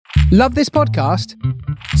Love this podcast?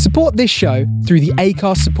 Support this show through the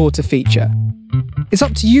Acast supporter feature. It's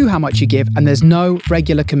up to you how much you give, and there's no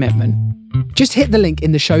regular commitment. Just hit the link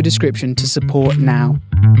in the show description to support now.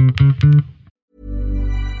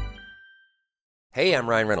 Hey, I'm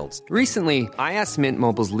Ryan Reynolds. Recently, I asked Mint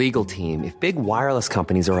Mobile's legal team if big wireless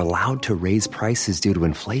companies are allowed to raise prices due to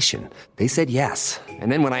inflation. They said yes.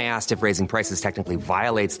 And then when I asked if raising prices technically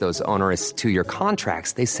violates those onerous two-year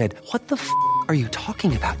contracts, they said, "What the f*** are you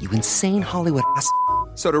talking about, you insane Hollywood ass?"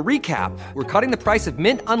 So to recap, we're cutting the price of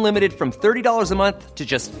Mint Unlimited from $30 a month to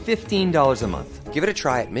just $15 a month. Give it a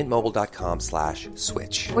try at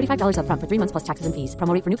mintmobile.com/switch. $45 up front for 3 months plus taxes and fees.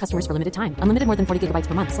 Promo rate for new customers for limited time. Unlimited more than 40 gigabytes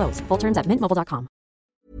per month. Slows full terms at mintmobile.com.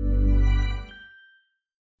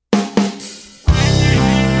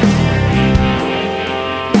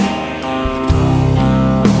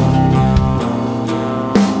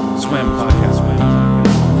 Swim podcast.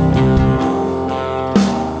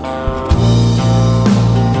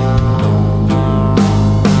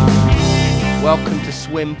 Welcome to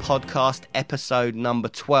Swim Podcast, episode number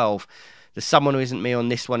 12. The someone who isn't me on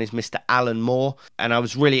this one is Mr. Alan Moore, and I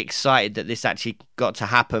was really excited that this actually got to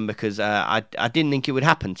happen because I didn't think it would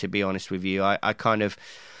happen, to be honest with you. I kind of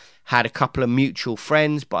had a couple of mutual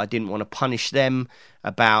friends, but I didn't want to punish them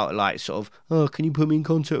about like sort of, oh, can you put me in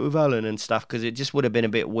contact with Alan and stuff, because it just would have been a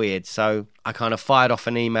bit weird. So I kind of fired off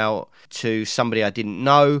an email to somebody I didn't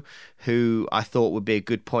know who I thought would be a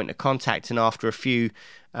good point of contact, and after a few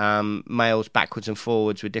mails backwards and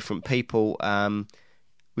forwards with different people,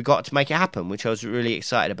 we got to make it happen, which I was really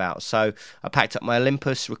excited about. So I packed up my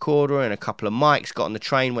Olympus recorder and a couple of mics, got on the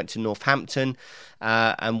train, went to Northampton,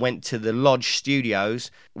 and went to the Lodge Studios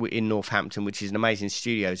in Northampton, which is an amazing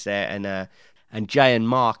studios there. And Jay and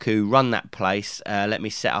Mark, who run that place, let me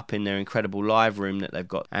set up in their incredible live room that they've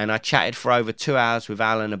got. And I chatted for over 2 hours with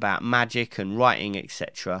Alan about magic and writing,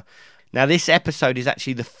 etc. Now, this episode is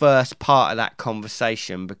actually the first part of that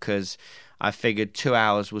conversation because I figured 2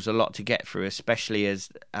 hours was a lot to get through, especially as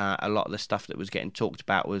a lot of the stuff that was getting talked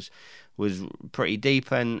about was pretty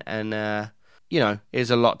deep and you know, is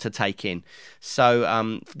a lot to take in.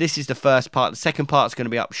 So this is the first part. The second part's going to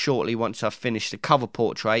be up shortly once I've finished the cover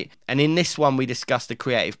portrait. And in this one, we discuss the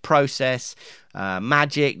creative process,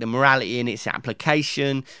 magic, the morality in its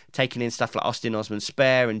application, taking in stuff like Austin Osman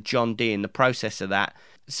Spare and John Dee in the process of that.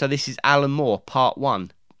 So this is Alan Moore, part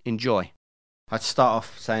 1. Enjoy. I'd start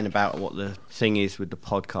off saying about what the thing is with the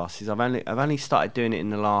podcast. Is I've only started doing it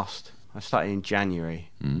I started in January.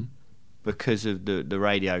 Because of the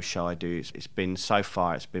radio show I do. It's been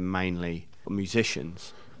mainly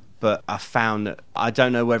musicians, but I found that I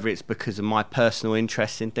don't know whether it's because of my personal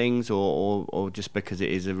interest in things or just because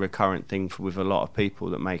it is a recurrent thing with a lot of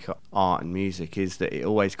people that make art and music, is that it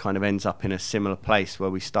always kind of ends up in a similar place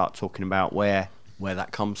where we start talking about where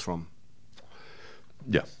that comes from.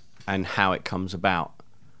 Yeah. And how it comes about.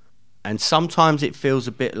 And sometimes it feels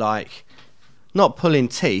a bit like not pulling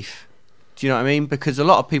teeth. Do you know what I mean? Because a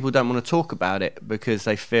lot of people don't want to talk about it because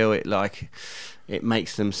they feel it like it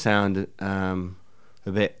makes them sound a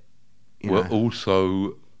bit. Well,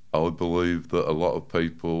 also, I believe that a lot of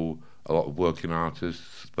people, a lot of working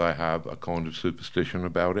artists, they have a kind of superstition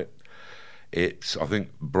about it. I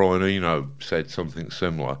think Brian Eno said something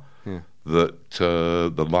similar. Yeah. That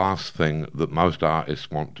the last thing that most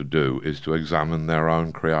artists want to do is to examine their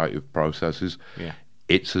own creative processes. Yeah.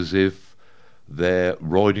 It's as if they're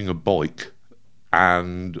riding a bike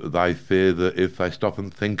and they fear that if they stop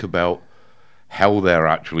and think about how they're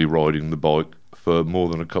actually riding the bike for more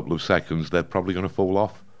than a couple of seconds, they're probably going to fall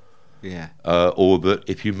off. Yeah. Or that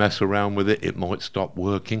if you mess around with it, it might stop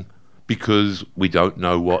working because we don't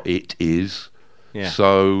know what it is. Yeah.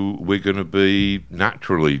 So we're going to be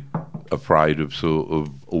naturally afraid of sort of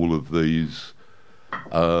all of these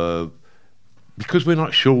because we're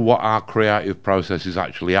not sure what our creative processes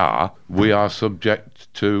actually are. We are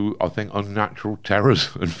subject to, I think, unnatural terrors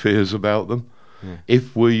and fears about them. Yeah.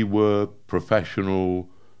 If we were professional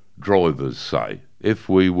drivers, say, if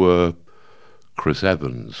we were Chris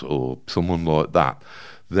Evans or someone like that,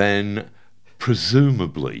 then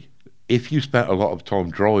presumably if you spent a lot of time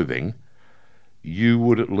driving, you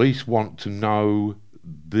would at least want to know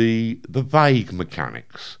the vague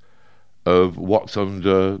mechanics of what's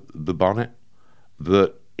under the bonnet,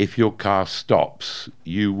 that if your car stops,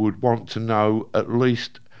 you would want to know at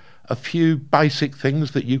least a few basic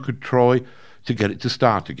things that you could try to get it to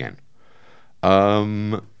start again.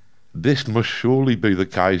 This must surely be the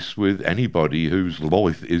case with anybody whose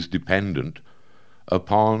life is dependent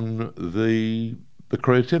upon the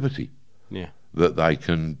creativity that they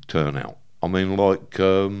can turn out. I mean, like,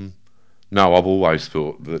 no, I've always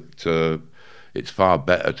thought that it's far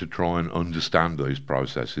better to try and understand these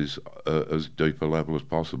processes as deep a level as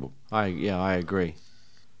possible. I agree.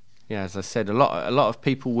 Yeah, as I said, a lot of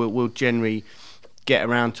people will generally get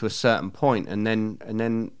around to a certain point, and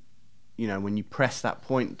then you know, when you press that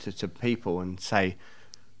point to people and say,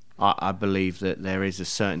 I believe that there is a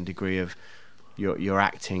certain degree of you're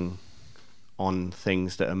acting on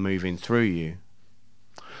things that are moving through you.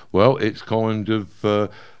 Well, it's kind of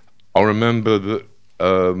I remember that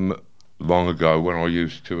long ago when I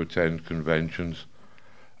used to attend conventions,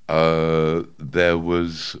 there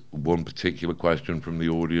was one particular question from the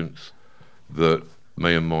audience that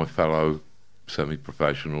me and my fellow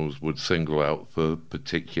semi-professionals would single out for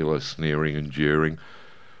particular sneering and jeering,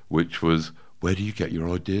 which was, where do you get your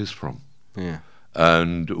ideas from? Yeah.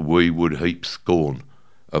 And we would heap scorn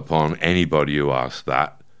upon anybody who asked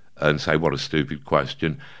that and say, what a stupid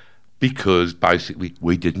question, because basically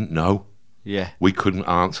we didn't know. Yeah. We couldn't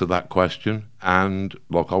answer that question. And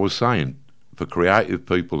like I was saying, for creative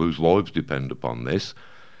people whose lives depend upon this,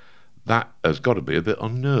 that has got to be a bit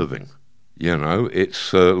unnerving. You know,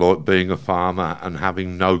 it's like being a farmer and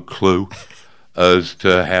having no clue as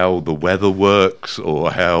to how the weather works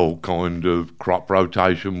or how kind of crop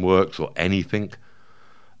rotation works or anything.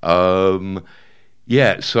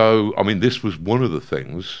 Yeah, so, I mean, this was one of the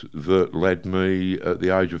things that led me at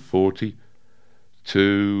the age of 40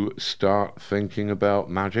 to start thinking about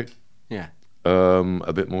magic. Yeah.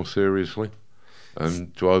 A bit more seriously,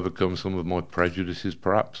 and to overcome some of my prejudices,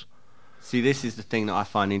 perhaps. See, this is the thing that I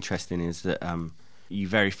find interesting, is that you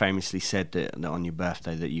very famously said that on your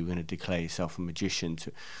birthday that you were going to declare yourself a magician.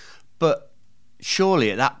 But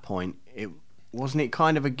surely at that point, wasn't it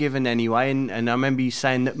kind of a given anyway? And I remember you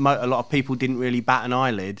saying that a lot of people didn't really bat an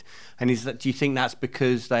eyelid. And do you think that's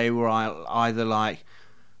because they were either like,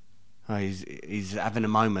 oh, he's having a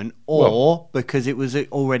moment, or because it was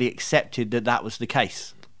already accepted that was the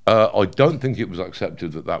case? I don't think it was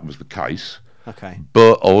accepted that was the case. Okay.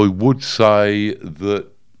 But I would say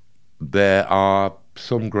that there are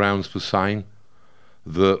some grounds for saying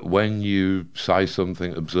that when you say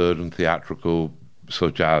something absurd and theatrical,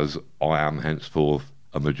 such as, I am henceforth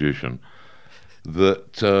a magician,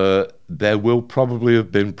 that there will probably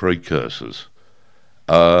have been precursors.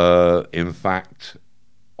 In fact,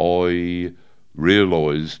 I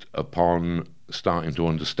realised upon starting to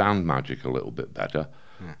understand magic a little bit better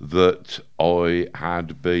that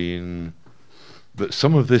that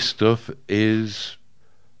some of this stuff is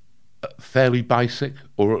fairly basic,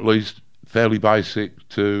 or at least fairly basic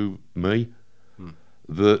to me.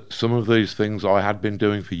 That some of these things I had been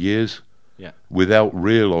doing for years without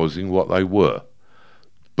realising what they were.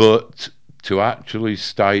 But to actually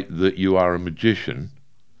state that you are a magician,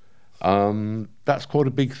 that's quite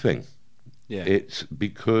a big thing. Yeah. It's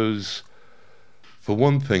because, for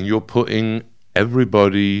one thing, you're putting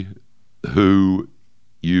everybody who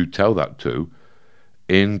you tell that to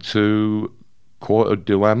into quite a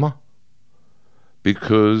dilemma,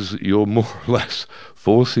 because you're more or less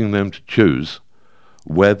forcing them to choose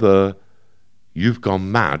whether you've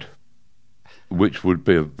gone mad, which would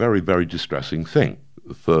be a very, very distressing thing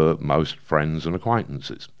for most friends and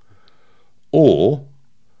acquaintances, or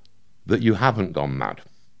that you haven't gone mad,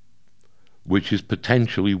 which is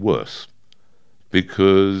potentially worse,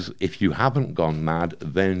 because if you haven't gone mad,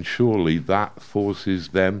 then surely that forces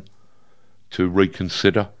them to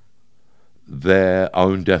reconsider their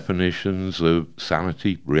own definitions of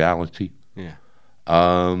sanity, reality,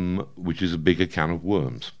 which is a bigger can of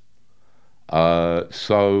worms.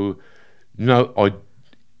 So, no,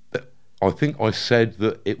 I think I said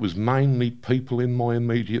that it was mainly people in my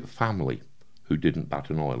immediate family who didn't bat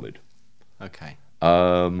an eyelid. Okay.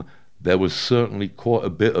 There was certainly quite a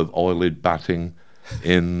bit of eyelid batting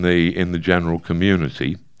in the general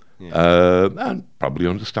community, and probably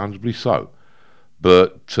understandably so.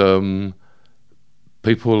 But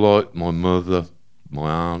people like my mother, my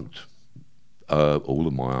aunt, all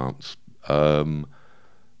of my aunts,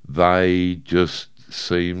 they just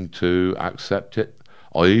seemed to accept it.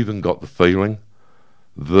 I even got the feeling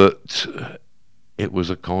that it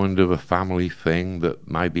was a kind of a family thing that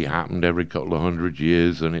maybe happened every couple of 100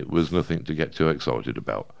 years, and it was nothing to get too excited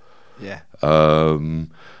about. Yeah.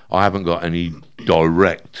 I haven't got any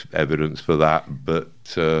direct evidence for that, but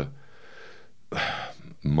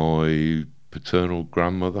my paternal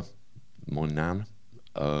grandmother, my nan,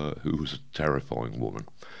 who was a terrifying woman,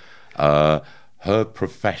 her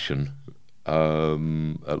profession,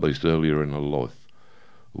 at least earlier in her life,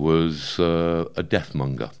 was a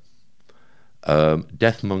deathmonger.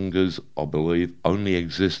 Deathmongers, I believe, only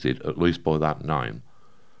existed, at least by that name,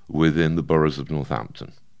 within the boroughs of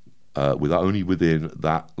Northampton. with only within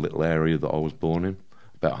that little area that I was born in,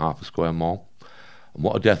 about half a square mile. And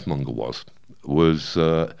what a deathmonger was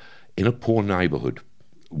in a poor neighbourhood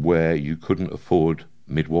where you couldn't afford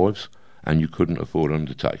midwives and you couldn't afford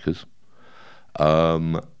undertakers.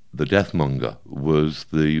 The deathmonger was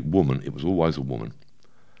the woman, it was always a woman,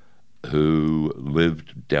 who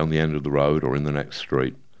lived down the end of the road or in the next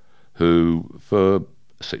street, who, for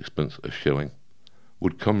sixpence, a shilling,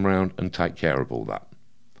 would come round and take care of all that.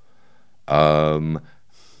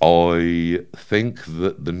 I think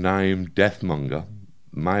that the name deathmonger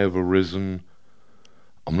may have arisen,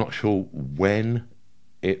 I'm not sure when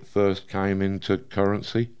it first came into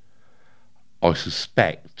currency. I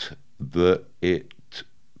suspect that it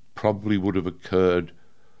probably would have occurred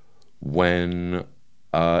when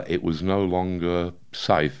it was no longer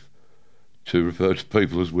safe to refer to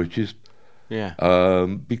people as witches. Yeah.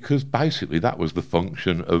 Because basically that was the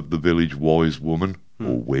function of the village wise woman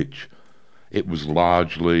or witch. It was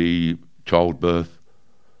largely childbirth,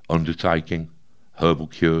 undertaking, herbal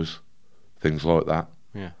cures, things like that.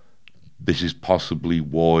 Yeah. This is possibly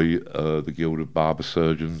why the Guild of Barber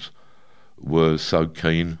Surgeons were so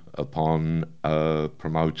keen upon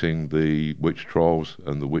promoting the witch trials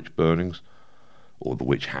and the witch burnings, or the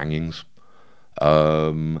witch hangings,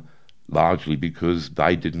 largely because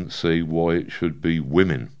they didn't see why it should be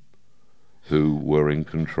women who were in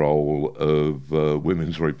control of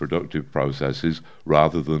women's reproductive processes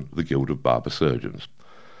rather than the Guild of Barber Surgeons.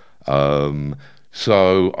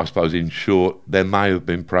 So I suppose in short, there may have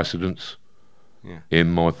been precedents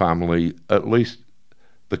in my family. At least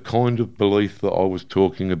the kind of belief that I was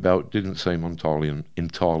talking about didn't seem entirely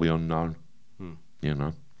unknown, you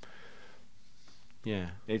know. Yeah,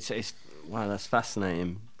 it's wow, that's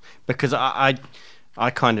fascinating, because I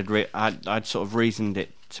kind of I'd sort of reasoned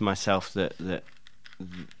it to myself that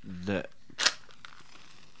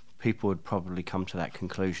people would probably come to that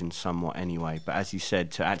conclusion somewhat anyway. But as you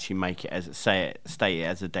said, to actually make it state it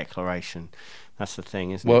as a declaration, that's the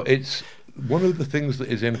thing, isn't it? Well, it's one of the things that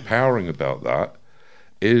is empowering about that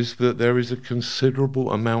is that there is a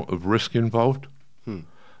considerable amount of risk involved.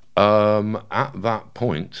 At that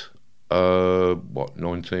point,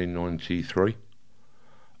 1993,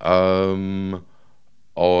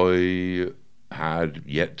 I had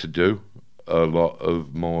yet to do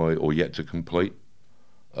yet to complete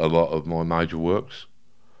a lot of my major works.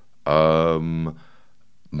 My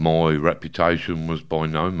reputation was by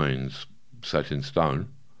no means set in stone,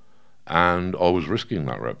 and I was risking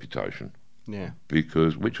that reputation. Yeah.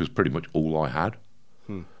 Which was pretty much all I had.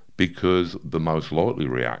 Because the most likely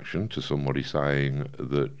reaction to somebody saying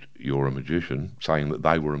that you're a magician, saying that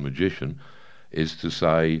they were a magician, is to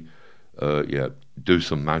say, do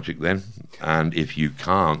some magic then. And if you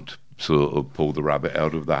can't sort of pull the rabbit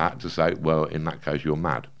out of the hat, to say, well, in that case, you're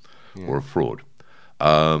mad or a fraud.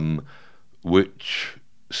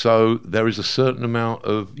 So there is a certain amount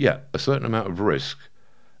of risk.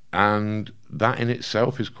 And that in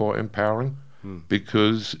itself is quite empowering,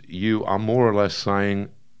 because you are more or less saying,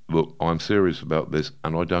 look, I'm serious about this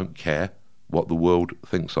and I don't care what the world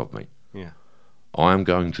thinks of me. Yeah. I am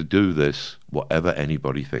going to do this whatever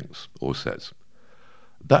anybody thinks or says.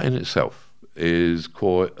 That in itself is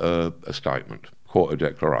quite a statement, quite a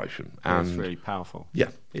declaration. And it's really powerful. Yeah,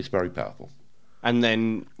 it's very powerful. And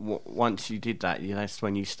then once you did that, that's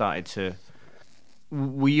when you started to...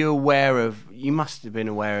 Were you must have been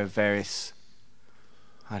aware of various,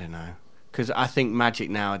 I don't know, because I think magic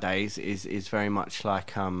nowadays is very much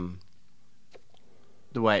like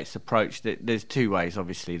the way it's approached. There's two ways,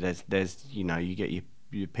 obviously. There's you get your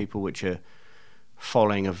people which are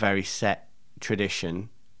following a very set tradition,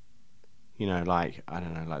 like, I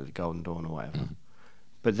don't know, like the Golden Dawn or whatever.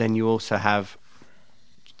 But then you also have,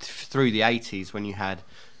 through the 80s, when you had,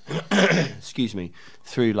 excuse me,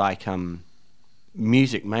 through like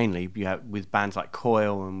music mainly, you had, with bands like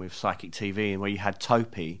Coil and with Psychic TV, and where you had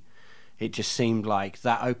Topi, it just seemed like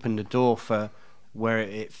that opened the door for where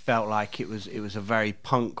it felt like it was a very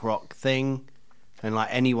punk rock thing, and like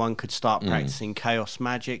anyone could start practicing chaos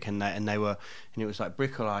magic, and it was like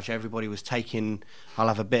bricolage. Everybody was taking, I'll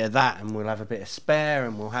have a bit of that, and we'll have a bit of spare,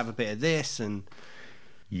 and we'll have a bit of this, and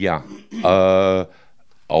yeah.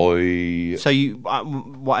 So you,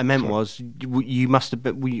 what I meant was, you must have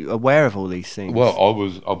been, were you aware of all these things? Well,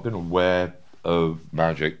 I've been aware of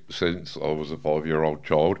magic since I was a 5-year-old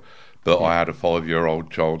child, but I had a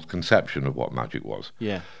 5-year-old child's conception of what magic was.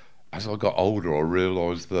 Yeah. As I got older, I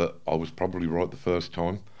realised that I was probably right the first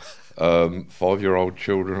time. 5-year-old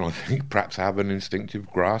children, I think, perhaps have an instinctive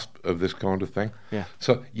grasp of this kind of thing. Yeah.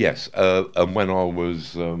 So, yes, and when I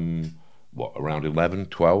was, around 11,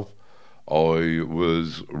 12, I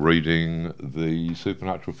was reading the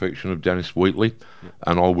supernatural fiction of Dennis Wheatley,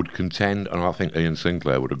 and I would contend, and I think Ian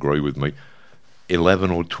Sinclair would agree with me, 11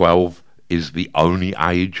 or 12 is the only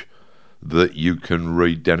age that you can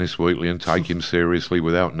read Dennis Wheatley and take him seriously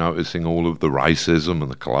without noticing all of the racism and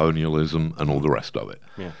the colonialism and all the rest of it.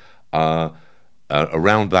 Yeah.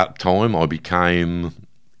 Around that time, I became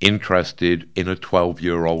interested in a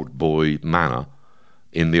 12-year-old boy manner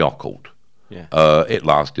in the occult. Yeah. It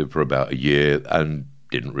lasted for about a year and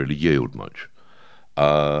didn't really yield much.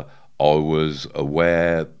 I was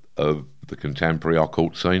aware of the contemporary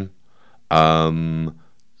occult scene,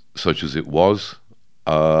 such as it was.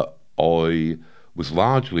 I was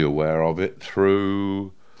largely aware of it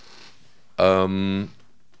through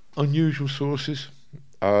unusual sources,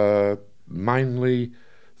 mainly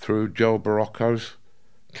through Joel Barocco's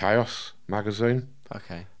Chaos magazine.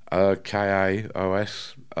 Okay.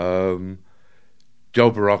 KAOS.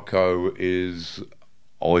 Joel Barocco is,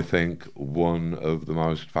 I think, one of the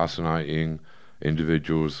most fascinating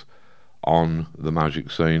individuals on the magic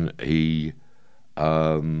scene. He's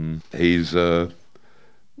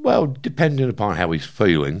well, depending upon how he's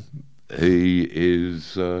feeling,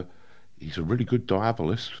 he's a really good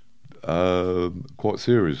diabolist, quite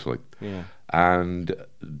seriously. Yeah. And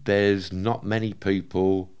there's not many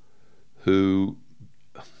people who,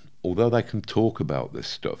 although they can talk about this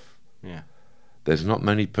stuff, Yeah. there's not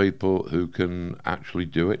many people who can actually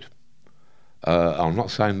do it. I'm not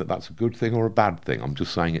saying that that's a good thing or a bad thing. I'm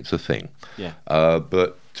just saying it's a thing. Yeah.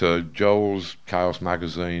 But Joel's Chaos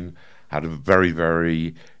magazine had a very,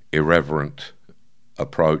 very irreverent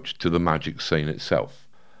approach to the magic scene itself.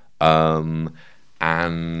 And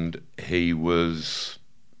he was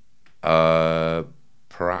perhaps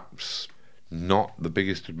not the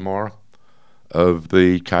biggest admirer of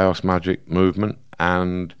the Chaos magic movement,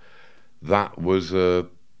 and that was an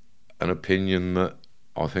opinion that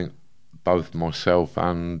I think both myself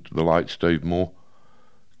and the late Steve Moore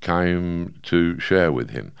came to share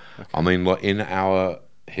with him. Okay. I mean, like in our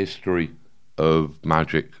history of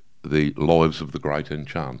magic, the Lives of the Great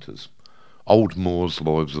Enchanters, Old Moore's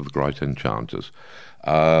Lives of the Great Enchanters,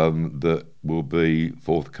 that will be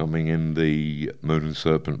forthcoming in the Moon and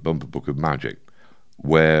Serpent Bumper Book of Magic,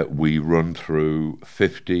 where we run through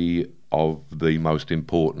 50 of the most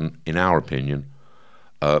important, in our opinion,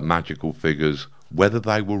 magical figures, whether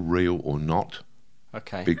they were real or not.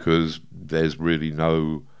 Okay. Because there's really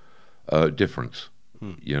no difference,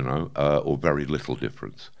 or very little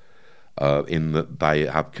difference, in that they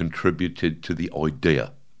have contributed to the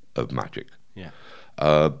idea of magic. Yeah.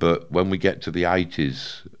 But when we get to the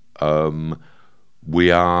 80s,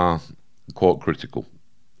 we are quite critical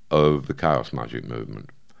of the Chaos magic movement.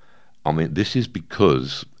 I mean, this is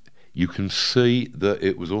because you can see that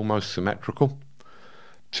it was almost symmetrical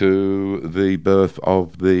to the birth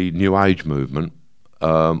of the New Age movement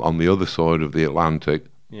on the other side of the Atlantic,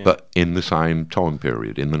 but in the same time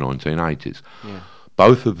period, in the 1980s. Yeah.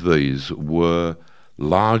 Both of these were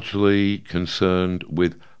largely concerned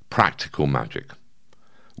with practical magic,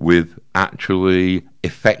 with actually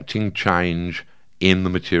effecting change in the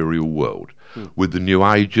material world. With the New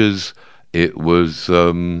Ages, it was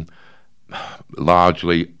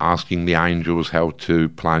largely asking the angels how to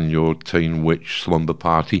plan your teen witch slumber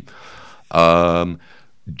party.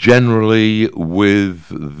 Generally,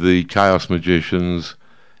 with the Chaos magicians,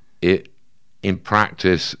 in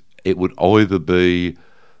practice, it would either be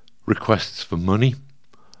requests for money,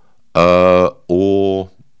 or,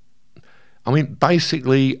 I mean,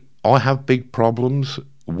 basically, I have big problems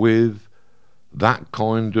with that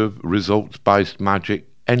kind of results-based magic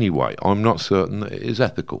anyway. I'm not certain that it is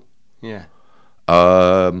ethical. Yeah.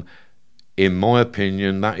 In my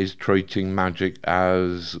opinion, that is treating magic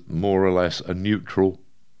as more or less a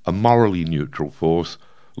morally neutral force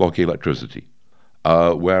like electricity.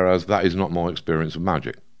 Whereas that is not my experience of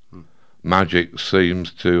magic. Magic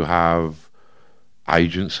seems to have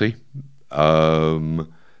agency.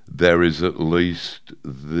 There is at least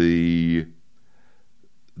the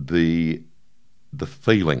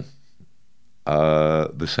feeling,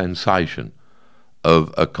 the sensation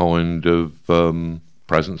of a kind of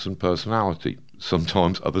presence and personality,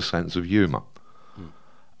 sometimes of a sense of humour.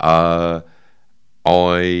 I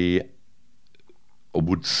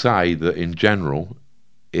would say that in general,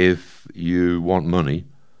 if you want money,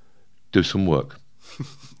 do some work.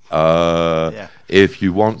 If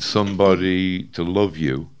you want somebody to love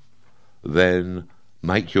you, then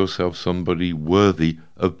make yourself somebody worthy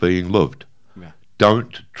of being loved. Yeah.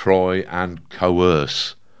 Don't try and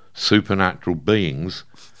coerce supernatural beings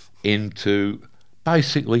into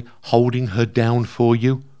basically holding her down for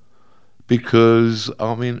you, because,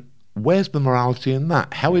 I mean, where's the morality in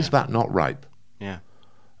that? How is that not rape? Yeah.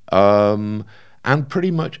 And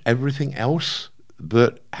pretty much everything else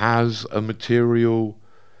that has a material,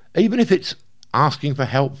 even if it's asking for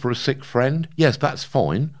help for a sick friend, yes, that's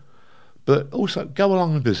fine, but also go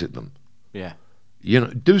along and visit them. Yeah.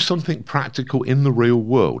 Do something practical in the real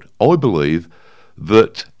world. I believe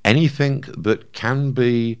that anything that can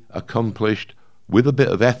be accomplished with a bit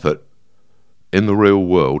of effort in the real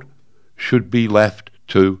world should be left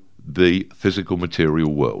to the physical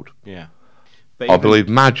material world. Yeah. I believe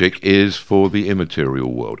magic is for the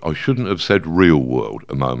immaterial world. I shouldn't have said real world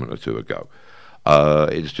a moment or two ago.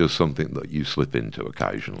 It's just something that you slip into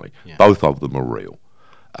occasionally. Yeah. Both of them are real.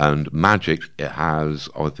 And magic, it has,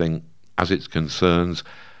 I think, as it concerns,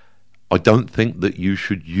 I don't think that you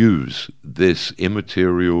should use this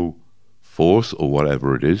immaterial force, or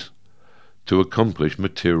whatever it is, to accomplish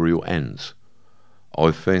material ends. I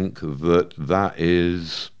think that that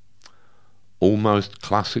is almost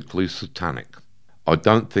classically satanic. I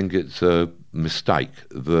don't think it's a mistake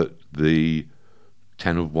that the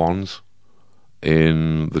Ten of Wands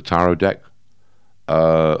in the tarot deck,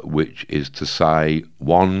 which is to say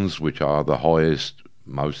wands, which are the highest,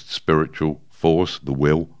 most spiritual force, the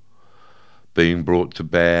will, being brought to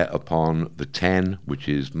bear upon the 10, which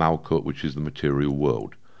is Malkuth, which is the material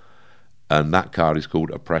world. And that card is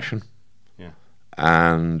called oppression. Yeah.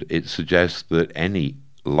 And it suggests that any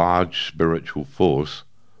large spiritual force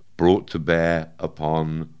brought to bear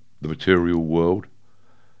upon the material world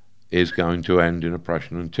is going to end in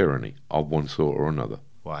oppression and tyranny of one sort or another.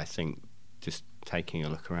 Well, I think just taking a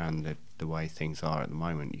look around the way things are at the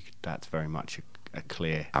moment, that's very much a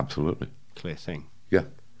clear, absolutely clear thing. Yeah,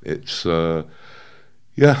 it's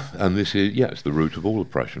and this is it's the root of all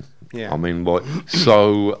oppression. Yeah, I mean, like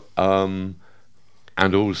so, and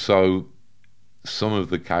also some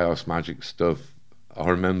of the chaos magic stuff. I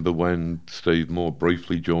remember when Steve Moore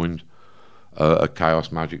briefly joined a chaos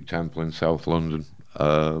magic temple in South London.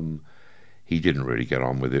 He didn't really get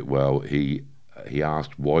on with it well. He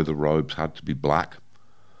asked why the robes had to be black,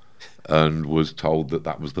 and was told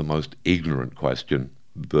that was the most ignorant question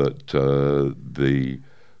that the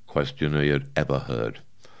questioner had ever heard.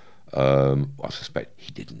 I suspect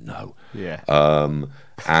he didn't know. Yeah.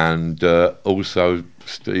 And also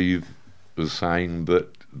Steve was saying that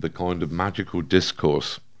the kind of magical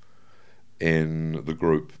discourse in the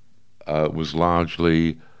group was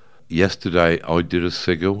largely, yesterday I did a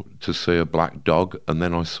sigil to see a black dog and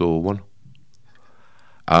then I saw one.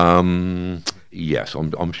 Yes,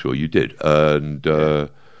 I'm sure you did. And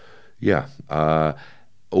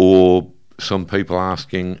or some people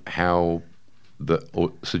asking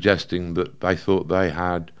or suggesting that they thought they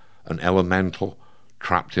had an elemental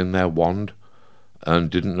trapped in their wand and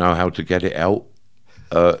didn't know how to get it out.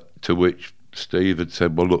 To which Steve had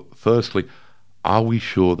said, well, look, firstly, are we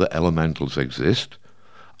sure that elementals exist?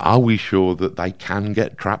 Are we sure that they can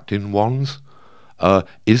get trapped in wands?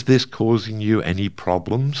 Is this causing you any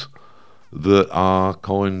problems that are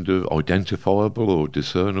kind of identifiable or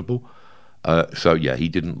discernible? So he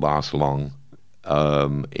didn't last long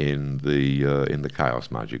in the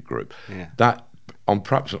chaos magic group. Yeah. That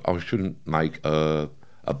perhaps I shouldn't make a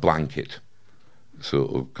blanket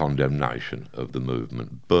sort of condemnation of the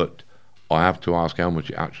movement, but I have to ask how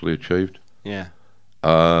much it actually achieved. Yeah.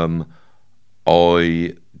 I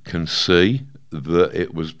can see that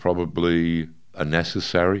it was probably a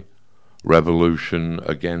necessary revolution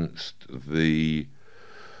against the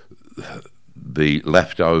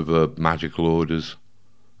leftover magical orders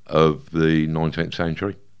of the 19th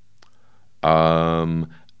century.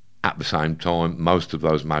 At the same time, most of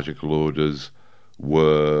those magical orders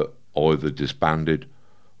were either disbanded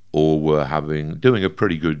or were doing a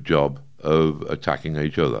pretty good job of attacking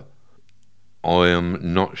each other. I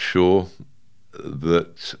am not sure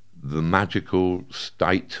that the magical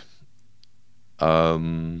state,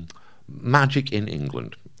 magic in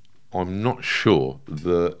England, I'm not sure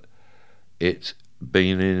that it's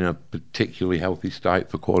been in a particularly healthy state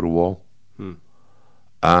for quite a while.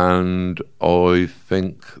 And I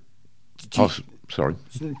think... Sorry,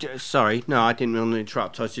 no, I didn't want to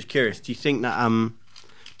interrupt. I was just curious. Do you think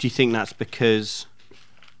that's because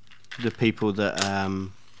the people that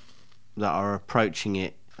are approaching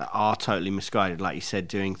it are totally misguided, like you said,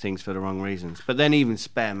 doing things for the wrong reasons? But then even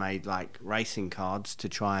Spare made like racing cards to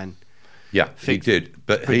try and he did,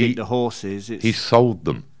 but predict the horses. He sold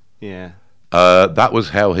them. Yeah, that was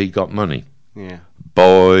how he got money. Yeah,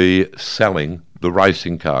 by selling the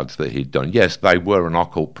racing cards that he'd done. Yes, they were an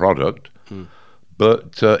occult product,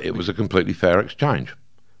 but it was a completely fair exchange.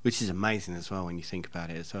 Which is amazing as well when you think about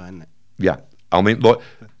it as well, isn't it? Yeah. I mean, like,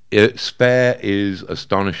 Spare is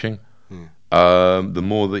astonishing. The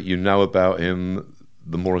more that you know about him,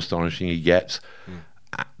 the more astonishing he gets.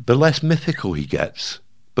 The less mythical he gets,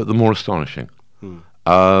 but the more astonishing.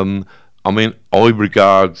 I mean, I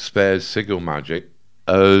regard Spare's sigil magic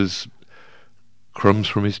as crumbs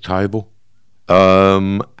from his table,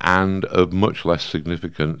 and of much less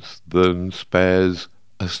significance than Spare's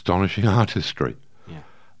astonishing artistry.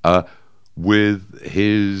 With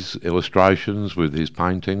his illustrations, with his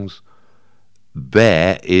paintings,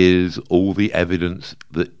 there is all the evidence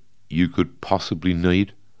that you could possibly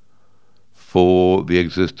need for the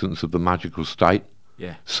existence of the magical state.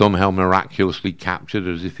 Somehow miraculously captured,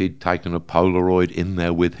 as if he'd taken a Polaroid in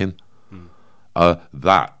there with him.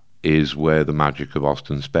 That is where the magic of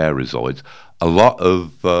Austin Spare resides. A lot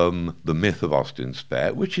of the myth of Austin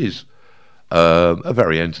Spare, which is a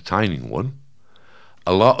very entertaining one,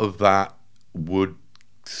 a lot of that would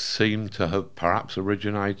seem to have perhaps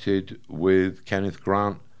originated with Kenneth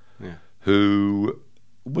Grant, who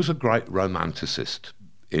was a great romanticist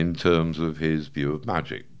in terms of his view of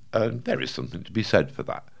magic. And there is something to be said for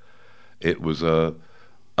that. It was a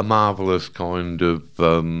marvellous kind of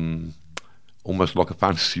almost like a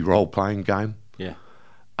fantasy role-playing game.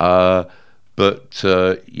 I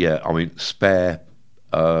mean, Spare,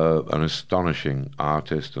 an astonishing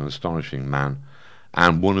artist, an astonishing man,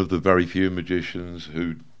 and one of the very few magicians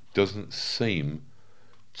who doesn't seem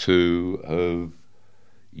to have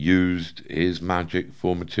used his magic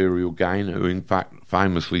for material gain, who in fact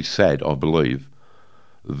famously said, I believe,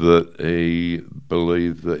 that he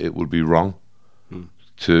believed that it would be wrong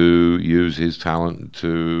to use his talent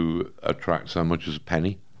to attract so much as a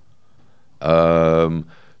penny.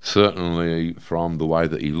 Certainly from the way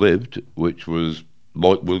that he lived, which was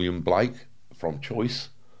like William Blake, from choice.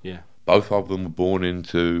 Both of them were born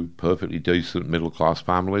into perfectly decent middle-class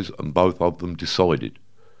families, and both of them decided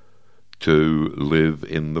to live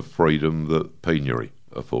in the freedom that penury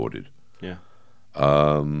afforded.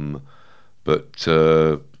 I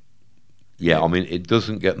mean, it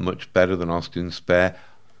doesn't get much better than Austin Spare.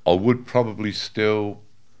 I would probably still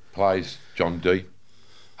place John Dee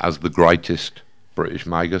as the greatest British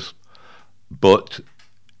magus, but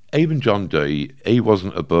even John Dee, he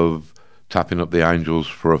wasn't above tapping up the angels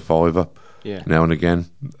for a fiver now and again.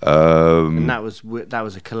 And that was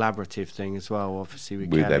a collaborative thing as well, obviously,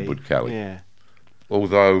 with Kelly. Edward Kelly.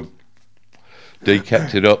 Although Dee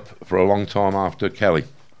kept it up for a long time after Kelly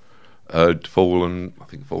had fallen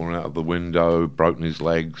out of the window, broken his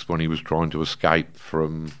legs when he was trying to escape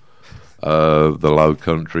from the Low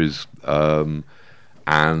Countries, but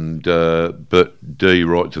Dee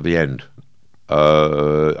right to the end.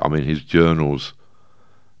 I mean, his journals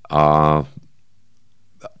are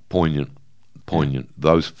poignant.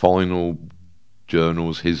 Those final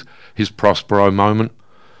journals, his Prospero moment,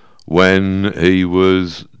 when he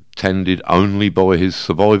was tended only by his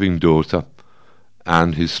surviving daughter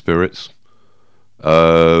and his spirits,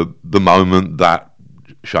 the moment that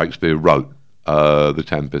Shakespeare wrote The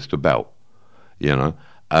Tempest about,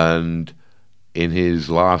 and in his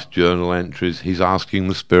last journal entries he's asking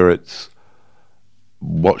the spirits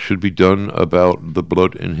what should be done about the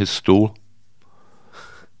blood in his stool,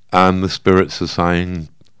 and the spirits are saying,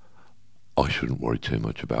 I shouldn't worry too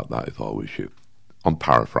much about that if I was you. I'm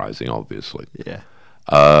paraphrasing, obviously.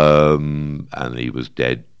 And he was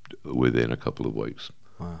dead within a couple of weeks.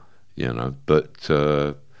 Wow. But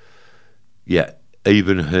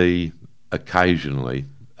even he occasionally,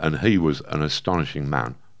 and he was an astonishing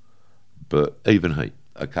man, but even he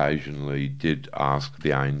occasionally did ask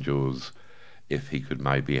the angels if he could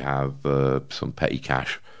maybe have some petty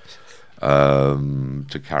cash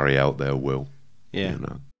to carry out their will.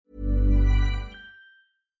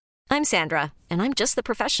 I'm Sandra, and I'm just the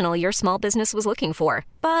professional your small business was looking for.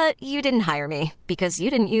 But you didn't hire me because you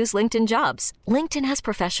didn't use LinkedIn Jobs. LinkedIn has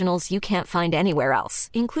professionals you can't find anywhere else,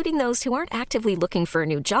 including those who aren't actively looking for a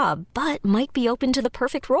new job, but might be open to the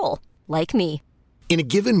perfect role, like me. In a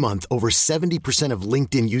given month, over 70% of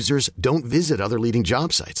LinkedIn users don't visit other leading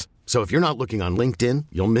job sites. So if you're not looking on LinkedIn,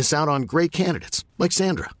 you'll miss out on great candidates like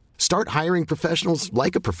Sandra. Start hiring professionals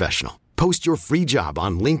like a professional. Post your free job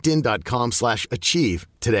on linkedin.com/achieve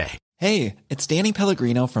today. Hey, it's Danny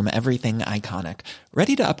Pellegrino from Everything Iconic.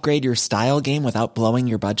 Ready to upgrade your style game without blowing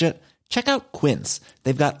your budget? Check out Quince.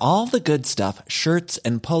 They've got all the good stuff, shirts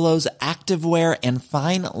and polos, activewear, and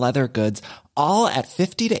fine leather goods, all at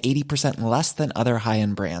 50 to 80% less than other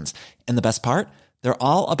high-end brands. And the best part? They're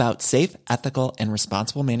all about safe, ethical, and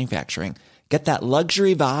responsible manufacturing. Get that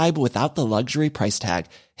luxury vibe without the luxury price tag.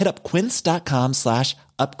 Hit up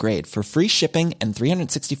quince.com/upgrade for free shipping and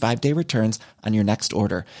 365-day returns on your next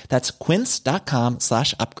order. That's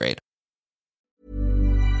quince.com/upgrade.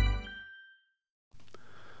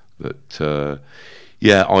 But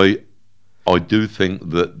yeah, I do think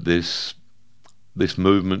that this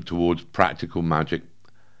movement towards practical magic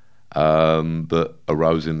that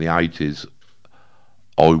arose in the 80s,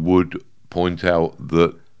 I would point out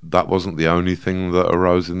that wasn't the only thing that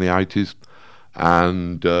arose in the 80s,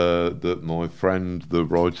 and that my friend, the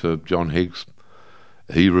writer John Higgs,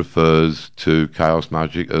 he refers to chaos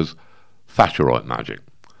magic as Thatcherite magic.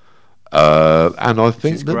 And I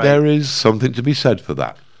think that great. there is something to be said for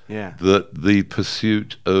that. Yeah. That the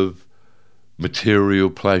pursuit of material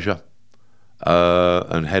pleasure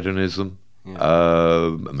and hedonism,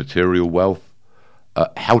 material wealth,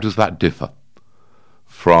 how does that differ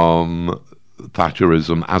from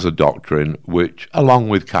Thatcherism as a doctrine, which, along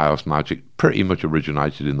with chaos magic, pretty much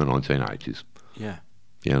originated in the 1980s? Yeah.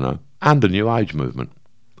 You know, and the New Age movement.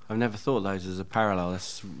 I've never thought of those as a parallel.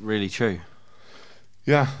 That's really true.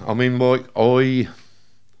 Yeah, I mean, like, we,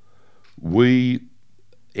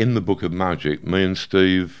 in the Book of Magic, me and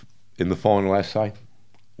Steve, in the final essay,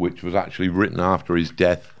 which was actually written after his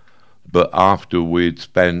death, but after we'd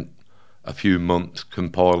spent a few months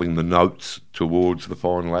compiling the notes towards the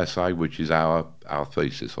final essay, which is our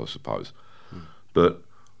thesis, I suppose. But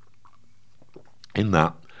in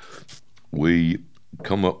that, we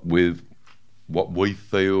come up with what we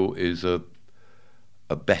feel is a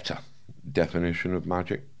better definition of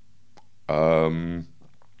magic.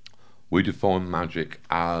 We define magic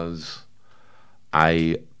as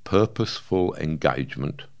a purposeful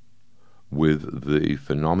engagement with the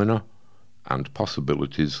phenomena and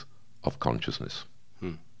possibilities of consciousness.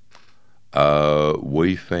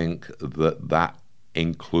 We think that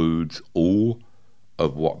includes all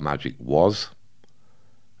of what magic was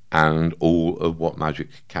and all of what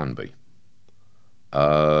magic can be.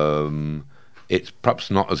 It's perhaps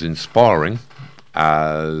not as inspiring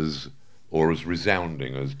as, or as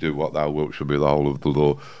resounding as "do what thou wilt shall be the whole of the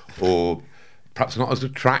law," or perhaps not as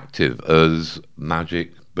attractive as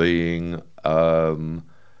magic being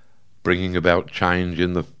bringing about change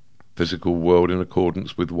in the physical world in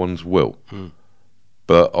accordance with one's will.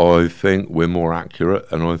 But I think we're more accurate,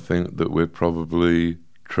 and I think that we're probably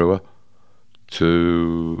truer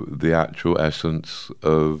to the actual essence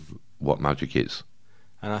of what magic is.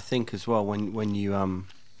 And I think as well, when you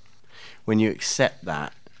accept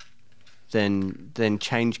that, then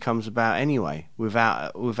change comes about anyway,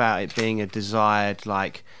 without it being a desired,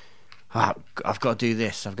 like, I've got to do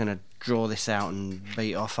this, I'm going to draw this out and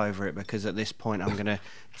beat off over it because at this point I'm going to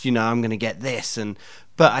get this.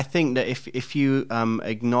 But I think that if you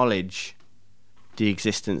acknowledge the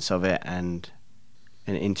existence of it and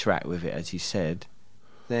interact with it, as you said,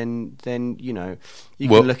 then you know, you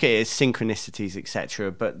can look at it as synchronicities,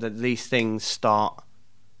 etc. But these things start.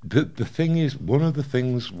 The thing is, one of the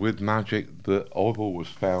things with magic that I've always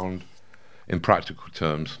found, in practical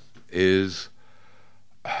terms, is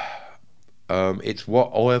it's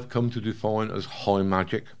what I have come to define as high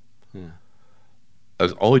magic. Yeah.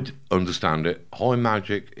 As I understand it, high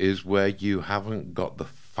magic is where you haven't got the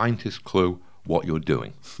faintest clue what you're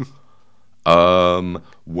doing.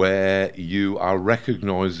 Where you are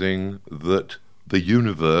recognizing that the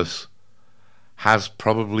universe has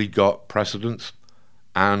probably got precedence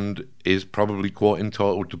and is probably quite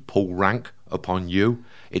entitled to pull rank upon you.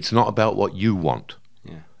 It's not about what you want.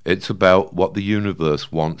 Yeah. It's about what the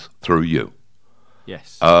universe wants through you.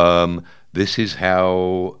 Yes. This is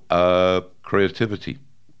how creativity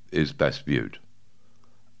is best viewed.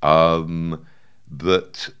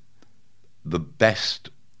 That the best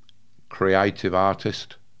creative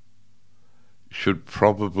artist should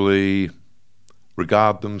probably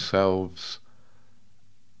regard themselves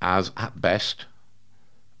as, at best,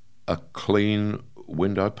 a clean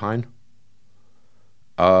window pane.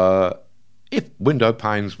 If window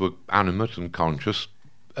panes were animate and conscious,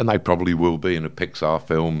 and they probably will be in a Pixar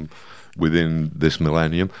film within this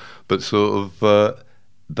millennium, but sort of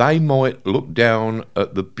they might look down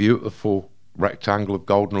at the beautiful rectangle of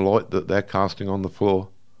golden light that they're casting on the floor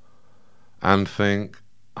and think,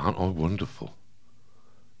 aren't I wonderful?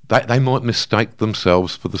 They might mistake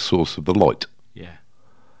themselves for the source of the light. Yeah.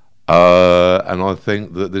 And I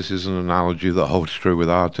think that this is an analogy that holds true with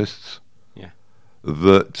artists. Yeah.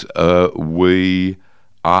 That we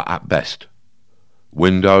are at best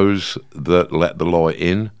windows that let the light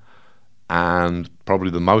in, and probably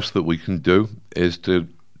the most that we can do is to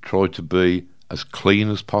try to be as clean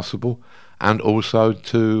as possible, and also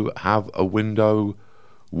to have a window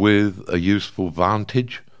with a useful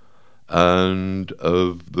vantage and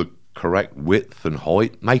of the correct width and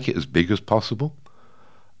height. Make it as big as possible.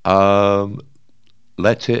 Allow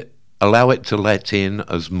it to let in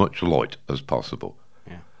as much light as possible.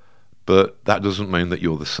 Yeah. But that doesn't mean that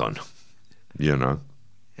you're the sun. You know.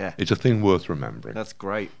 Yeah. It's a thing worth remembering. That's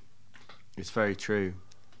great. It's very true.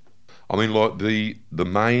 I mean, like the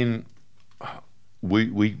main,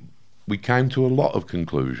 we came to a lot of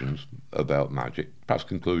conclusions about magic. Perhaps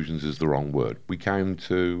conclusions is the wrong word. We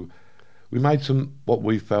made some what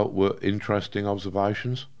we felt were interesting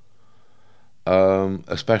observations,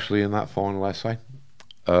 especially in that final essay,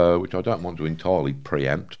 which I don't want to entirely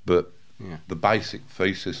preempt, but the basic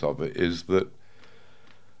thesis of it is that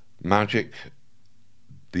magic,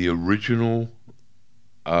 the origination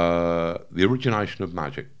of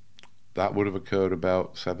magic, that would have occurred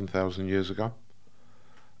about 7,000 years ago,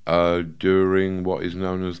 during what is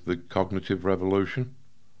known as the cognitive revolution,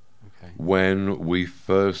 when we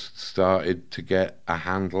first started to get a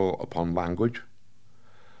handle upon language.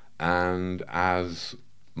 And as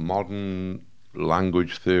modern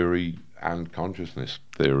language theory and consciousness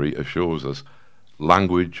theory assures us,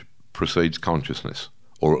 language precedes consciousness,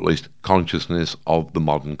 or at least consciousness of the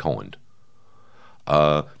modern kind.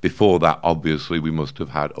 Before that, obviously, we must have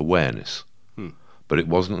had awareness. But it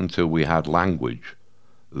wasn't until we had language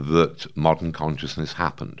that modern consciousness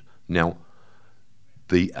happened. Now,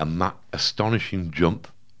 the astonishing jump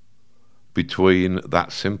between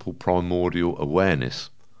that simple primordial awareness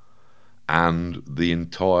and the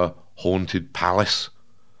entire haunted palace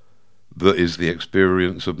that is the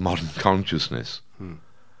experience of modern consciousness,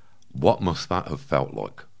 what must that have felt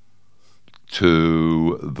like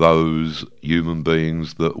to those human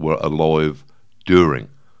beings that were alive during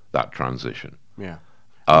that transition? Yeah.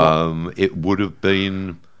 It would have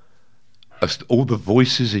been all the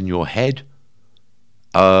voices in your head.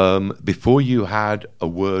 Before you had a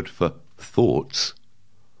word for thoughts,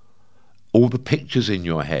 all the pictures in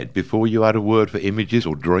your head, before you had a word for images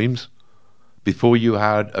or dreams, before you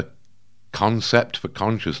had a concept for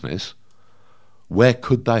consciousness, where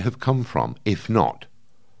could they have come from, if not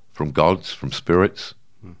from gods, from spirits,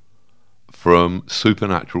 from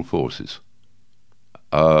supernatural forces?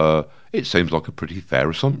 It seems like a pretty fair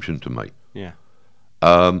assumption to me. Yeah.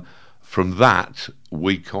 From that,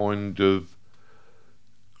 we kind of...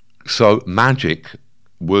 So magic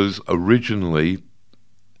was originally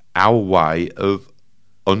our way of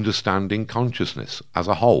understanding consciousness as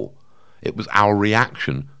a whole. It was our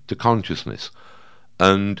reaction to consciousness.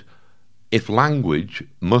 And if language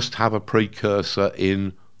must have a precursor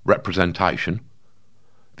in representation,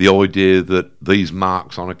 the idea that these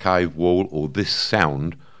marks on a cave wall or this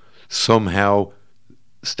sound somehow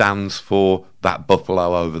stands for that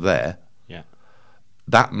buffalo over there,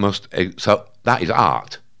 so that is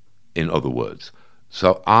art, in other words.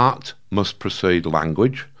 So art must precede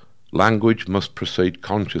language, language must precede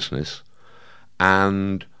consciousness,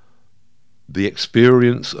 and the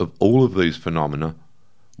experience of all of these phenomena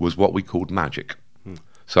was what we called magic.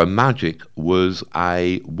 So magic was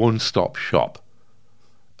a one-stop shop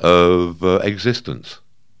of existence,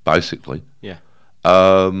 basically. Yeah.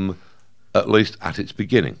 At least at its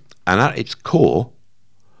beginning. And at its core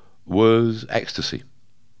was ecstasy.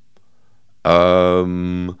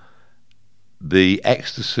 The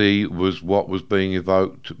ecstasy was what was being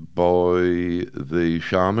evoked by the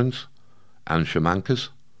shamans and shamankas.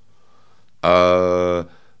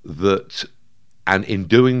 And in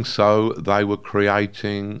doing so, they were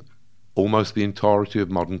creating almost the entirety of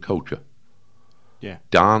modern culture. Yeah.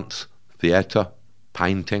 Dance, theatre,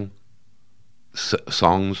 painting,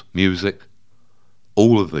 songs, music,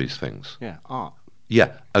 all of these things. Yeah, art.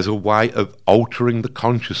 Yeah, as a way of altering the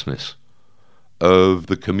consciousness of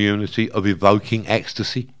the community, of evoking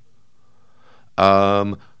ecstasy.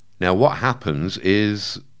 Now, what happens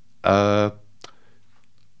is time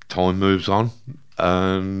moves on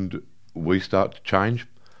and we start to change,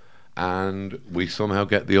 and we somehow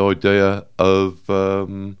get the idea of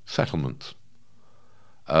settlements.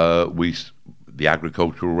 The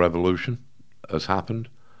agricultural revolution has happened,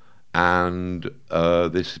 and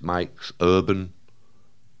this makes urban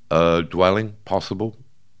dwelling possible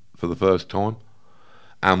for the first time.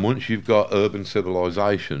 And once you've got urban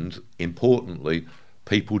civilizations, importantly,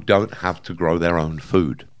 people don't have to grow their own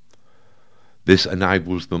food. This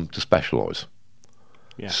enables them to specialize.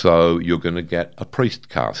 Yeah. So you're going to get a priest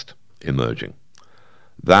caste emerging.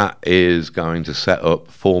 That is going to set up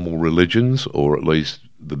formal religions, or at least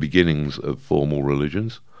the beginnings of formal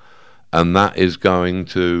religions, and that is going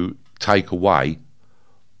to take away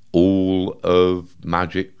all of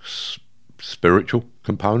magic's spiritual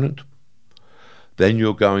component. then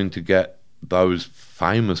you're going to get those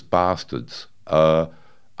famous bastards,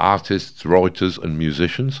 artists, writers, and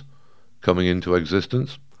musicians coming into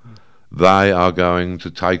existence. They are going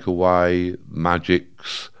to take away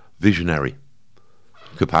magic's visionary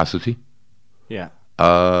capacity. Yeah.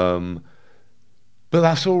 But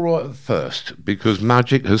that's all right at first, because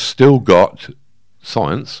magic has still got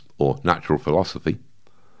science, or natural philosophy.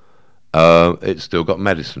 It's still got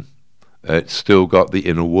medicine. It's still got the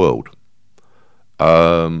inner world.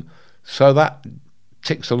 So that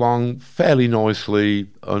ticks along fairly nicely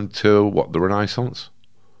until, the Renaissance?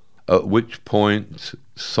 At which point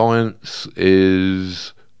science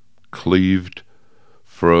is cleaved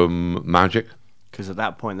from magic. Because at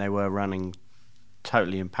that point they were running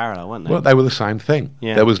totally in parallel, weren't they? Well, they were the same thing.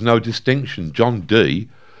 Yeah. There was no distinction. John Dee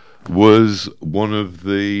was one of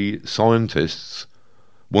the scientists,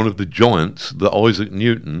 one of the giants that Isaac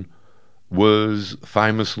Newton was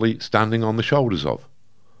famously standing on the shoulders of.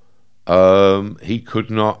 He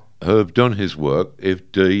could not have done his work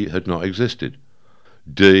if Dee had not existed.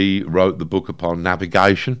 Dee wrote the book upon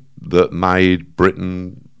navigation that made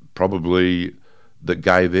Britain probably, that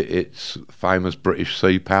gave it its famous British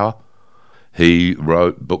sea power. He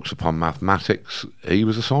wrote books upon mathematics. He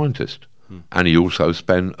was a scientist. And he also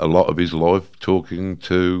spent a lot of his life talking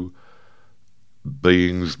to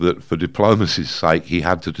beings that, for diplomacy's sake, he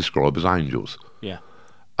had to describe as angels. Yeah.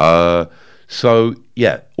 So,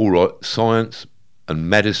 yeah, all right, science and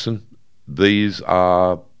medicine, these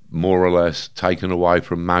are more or less taken away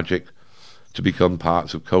from magic to become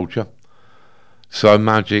parts of culture. So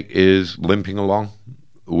magic is limping along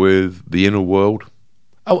with the inner world.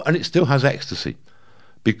 Oh, and it still has ecstasy,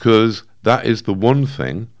 because that is the one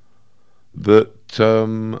thing that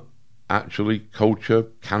actually culture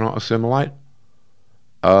cannot assimilate.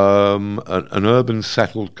 An urban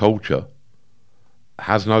settled culture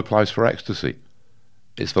has no place for ecstasy.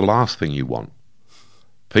 It's the last thing you want.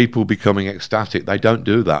 People becoming ecstatic, they don't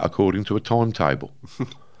do that according to a timetable.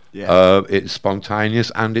 Yeah. It's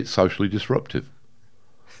spontaneous and it's socially disruptive.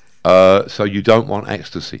 So you don't want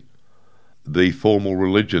ecstasy. The formal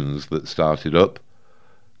religions that started up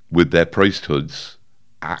with their priesthoods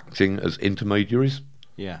acting as intermediaries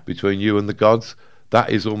between you and the gods,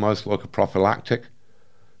 that is almost like a prophylactic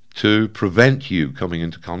to prevent you coming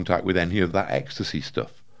into contact with any of that ecstasy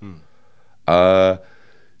stuff.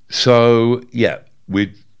 So, yeah,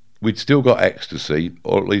 we'd still got ecstasy,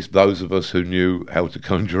 or at least those of us who knew how to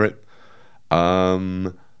conjure it.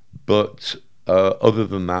 But other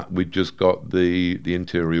than that, we'd just got the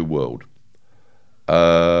interior world.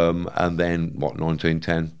 And then,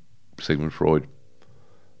 1910, Sigmund Freud,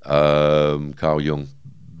 Carl Jung,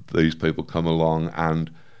 these people come along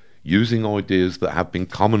and, using ideas that have been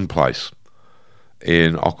commonplace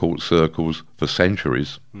in occult circles for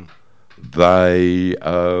centuries, they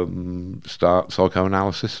start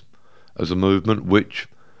psychoanalysis as a movement, which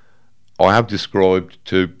I have described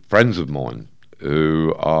to friends of mine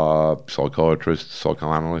who are psychiatrists,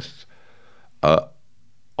 psychoanalysts.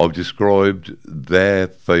 I've described their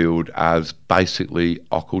field as basically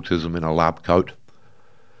occultism in a lab coat,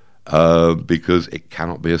 because it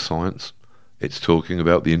cannot be a science. It's talking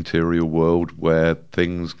about the interior world where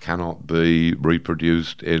things cannot be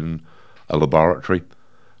reproduced in a laboratory,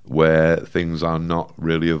 where things are not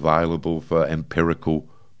really available for empirical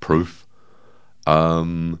proof.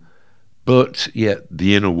 But yet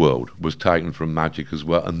the inner world was taken from magic as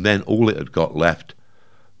well, and then all it had got left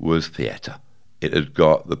was theatre. It had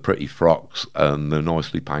got the pretty frocks and the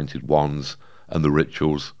nicely painted wands and the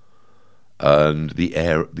rituals and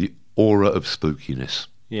the aura of spookiness.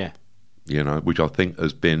 Yeah. You know, which I think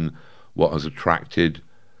has been what has attracted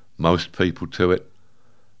most people to it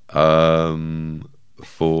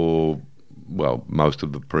for, most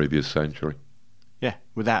of the previous century. Yeah,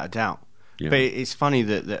 without a doubt. Yeah. But it's funny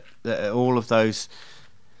that all of those,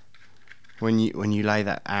 when you lay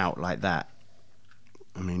that out like that,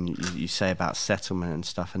 I mean, you say about settlement and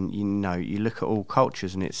stuff, and you look at all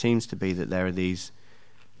cultures, and it seems to be that there are these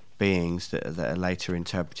beings that are later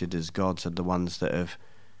interpreted as gods, are the ones that have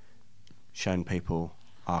shown people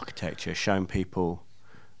architecture, shown people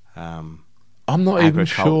I'm not even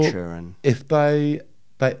sure and if they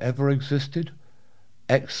ever existed,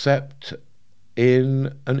 except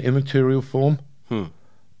in an immaterial form.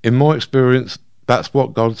 In my experience, that's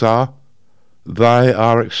what gods are. They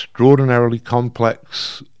are extraordinarily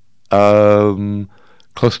complex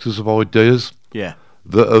clusters of ideas that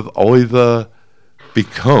have either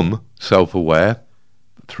become self-aware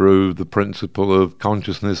through the principle of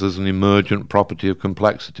consciousness as an emergent property of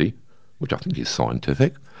complexity, which I think is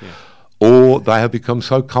scientific, or they have become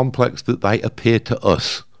so complex that they appear to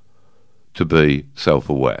us to be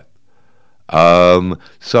self-aware.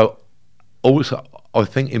 So also, I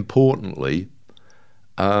think importantly,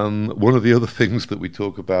 one of the other things that we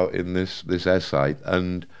talk about in this essay,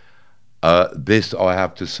 and this I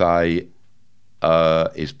have to say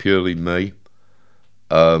is purely me.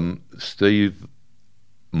 Steve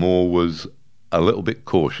Moore was a little bit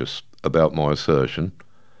cautious about my assertion,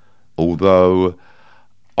 although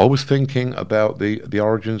I was thinking about the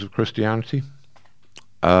origins of Christianity.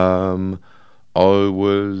 I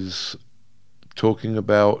was talking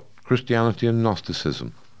about Christianity and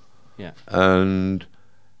Gnosticism. Yeah. And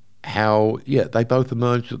how, they both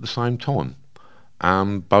emerged at the same time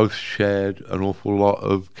and both shared an awful lot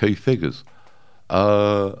of key figures.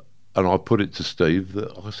 And I put it to Steve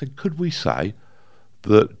that I said, could we say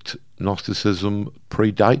that Gnosticism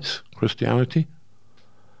predates Christianity?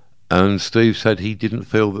 And Steve said he didn't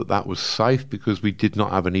feel that that was safe because we did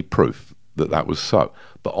not have any proof that that was so.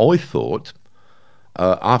 But I thought,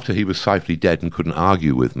 after he was safely dead and couldn't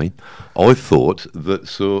argue with me, I thought that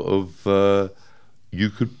sort of you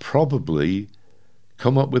could probably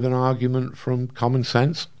come up with an argument from common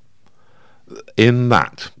sense in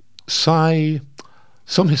that, say,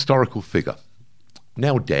 some historical figure,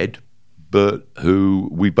 now dead, but who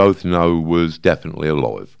we both know was definitely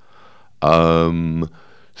alive.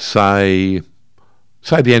 Say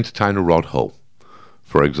the entertainer Rod Hull,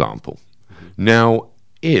 for example. Now,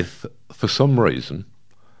 if for some reason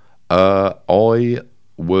I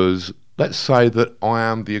was, let's say that I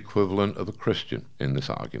am the equivalent of a Christian in this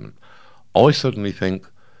argument, I suddenly think,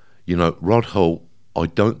 Rod Hull, I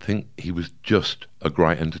don't think he was just a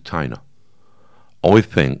great entertainer. I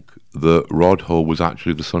think that Rod Hull was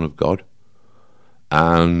actually the Son of God,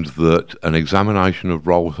 and that an examination of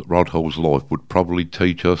Rod Hull's life would probably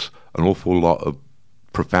teach us an awful lot of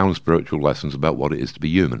profound spiritual lessons about what it is to be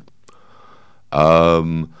human.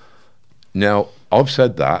 Now, I've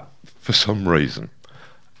said that for some reason.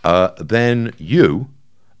 Then you,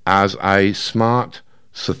 as a smart,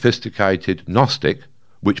 sophisticated Gnostic,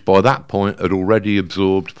 which by that point had already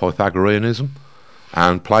absorbed Pythagoreanism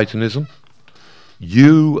and Platonism,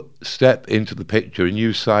 you step into the picture and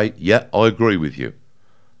you say, yeah, I agree with you.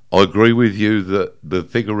 I agree with you that the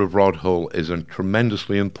figure of Rod Hull is a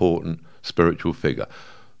tremendously important spiritual figure.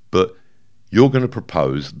 But you're going to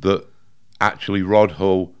propose that actually Rod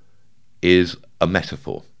Hull is a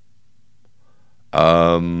metaphor.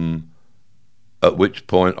 At which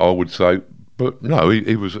point I would say, but no,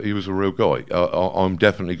 he was a real guy. I'm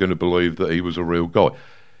definitely going to believe that he was a real guy.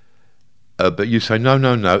 But you say, no,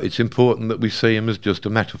 it's important that we see him as just a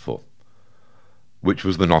metaphor, which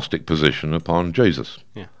was the Gnostic position upon Jesus.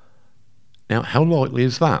 Yeah. Now, how likely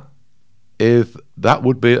is that? If that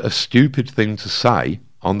would be a stupid thing to say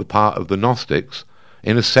on the part of the Gnostics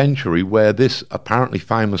in a century where this apparently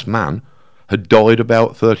famous man had died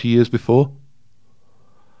about 30 years before?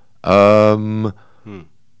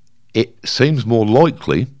 It seems more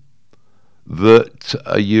likely that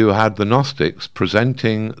you had the Gnostics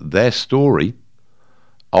presenting their story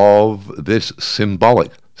of this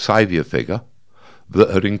symbolic saviour figure that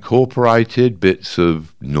had incorporated bits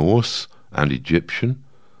of Norse and Egyptian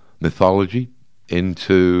mythology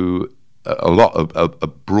into a lot of a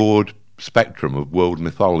broad spectrum of world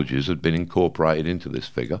mythologies had been incorporated into this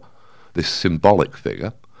figure, this symbolic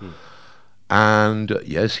figure. And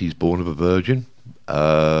yes, he's born of a virgin,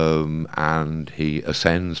 and he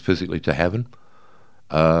ascends physically to heaven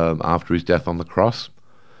after his death on the cross.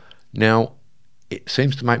 Now, it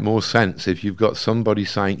seems to make more sense if you've got somebody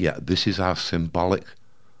saying, yeah, this is our symbolic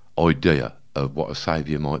idea of what a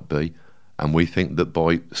saviour might be, and we think that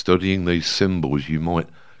by studying these symbols you might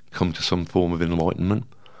come to some form of enlightenment.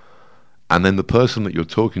 And then the person that you're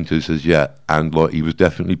talking to says, yeah, and like he was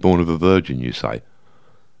definitely born of a virgin, you say.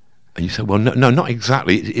 And you say, well, no, not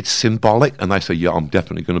exactly. It's symbolic. And they say, yeah, I'm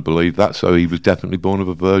definitely going to believe that. So he was definitely born of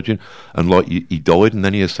a virgin, and like he died, and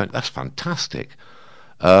then he ascended. That's fantastic.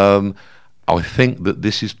 I think that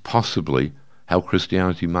this is possibly how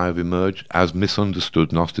Christianity may have emerged as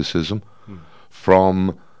misunderstood Gnosticism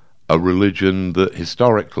from a religion that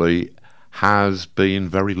historically has been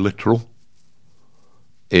very literal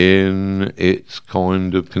in its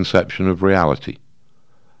kind of conception of reality.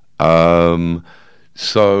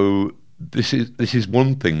 So this is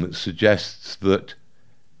one thing that suggests that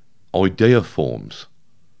idea forms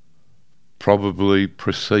probably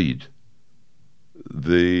precede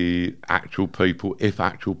the actual people, if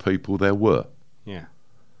actual people there were. Yeah.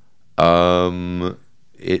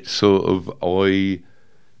 It's sort of, I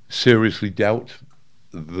seriously doubt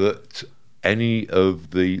that any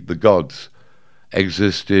of the gods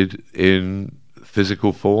existed in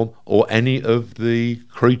physical form, or any of the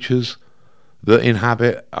creatures that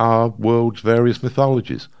inhabit our world's various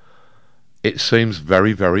mythologies. It seems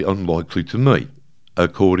very, very unlikely to me,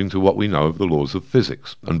 according to what we know of the laws of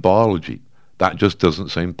physics and biology. That just doesn't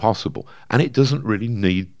seem possible. And it doesn't really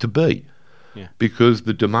need to be. Yeah. Because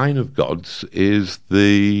the domain of gods is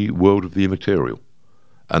the world of the immaterial.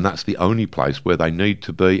 And that's the only place where they need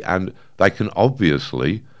to be. And they can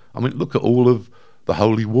obviously, I mean, look at all of the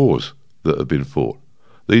holy wars that have been fought.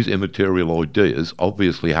 These immaterial ideas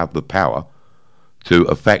obviously have the power to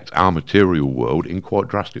affect our material world in quite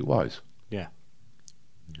drastic ways. Yeah.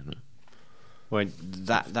 Well,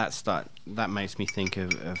 that makes me think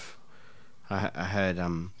of I heard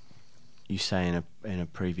you say in a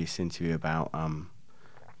previous interview about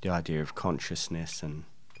the idea of consciousness, and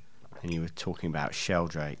you were talking about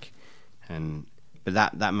Sheldrake, but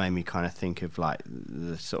that made me kind of think of like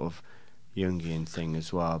the sort of Jungian thing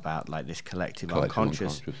as well, about like this collective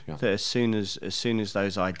unconscious. Yeah. That as soon as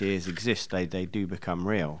those ideas exist, they do become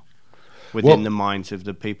real within the minds of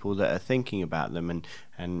the people that are thinking about them,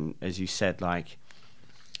 and as you said, like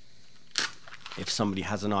if somebody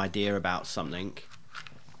has an idea about something,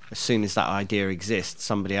 as soon as that idea exists,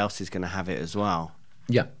 somebody else is going to have it as well.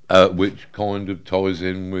 Yeah, which kind of ties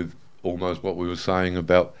in with almost what we were saying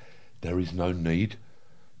about there is no need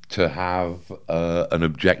to have an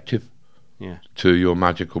objective to your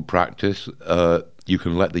magical practice. You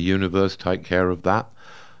can let the universe take care of that.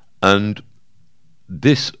 And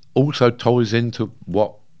this also ties into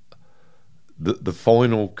what the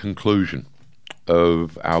final conclusion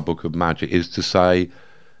of our book of magic is, to say,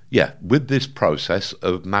 with this process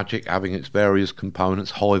of magic having its various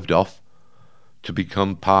components hived off to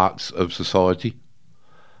become parts of society,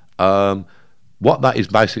 what that is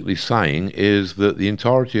basically saying is that the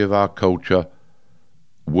entirety of our culture,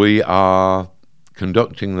 we are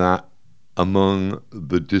conducting that among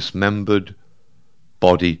the dismembered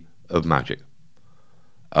body of magic.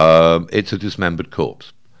 It's a dismembered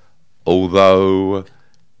corpse. Although,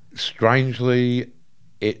 strangely,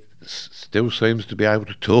 it still seems to be able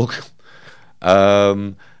to talk.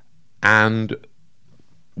 And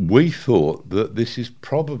we thought that this is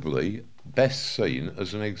probably best seen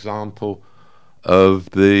as an example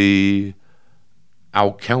of the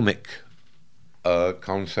alchemic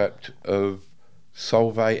concept of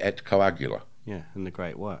solve et coagula. Yeah, and the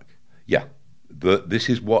great work. Yeah, this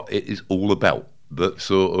is what it is all about. That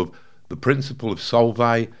sort of the principle of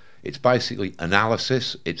solve. It's basically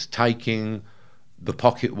analysis. It's taking the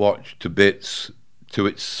pocket watch to bits, to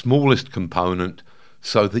its smallest component,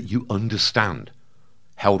 so that you understand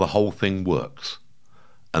how the whole thing works.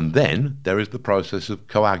 And then there is the process of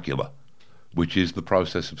coagula, which is the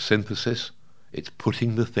process of synthesis. It's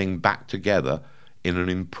putting the thing back together in an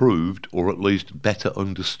improved, or at least better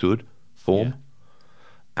understood form. Yeah.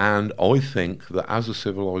 And I think that as a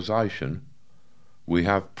civilization, we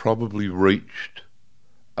have probably reached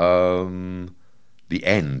the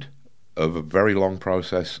end of a very long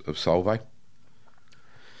process of solve.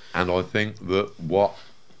 And I think that what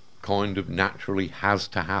kind of naturally has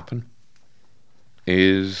to happen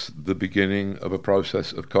is the beginning of a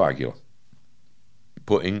process of coagula,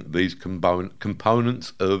 putting these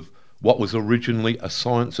components of what was originally a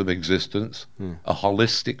science of existence, a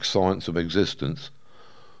holistic science of existence,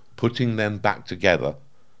 putting them back together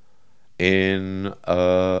in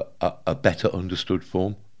a better understood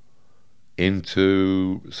form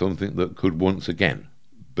into something that could once again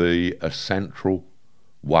be a central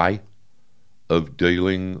way of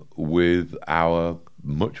dealing with our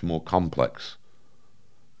much more complex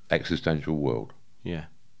existential world. Yeah,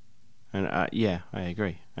 and I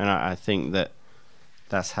agree, and I think that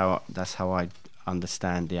that's how I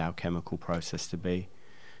understand the alchemical process to be.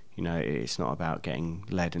 You know, it's not about getting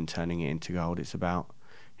lead and turning it into gold. It's about,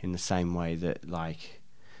 in the same way that, like,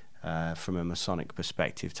 from a Masonic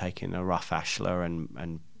perspective, taking a rough ashlar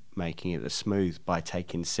and making it smooth by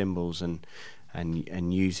taking symbols and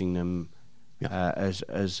using them as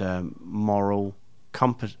moral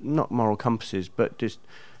compass, not moral compasses, but just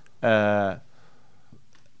as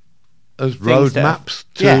road maps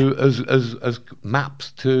to as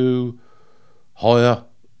maps to higher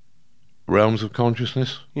realms of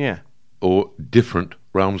consciousness. Yeah. Or different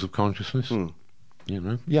realms of consciousness. You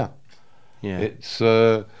know. Yeah. Yeah. It's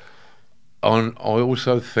I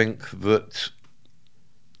also think that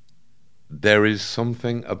there is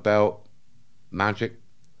something about magic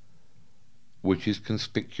which is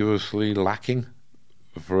conspicuously lacking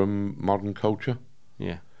from modern culture.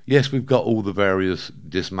 Yeah. Yes, we've got all the various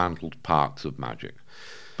dismantled parts of magic,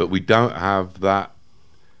 but we don't have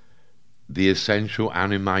the essential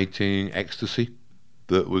animating ecstasy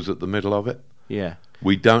that was at the middle of it. Yeah.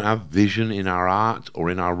 We don't have vision in our art or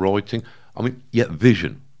in our writing. I mean, yet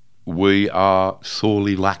vision. We are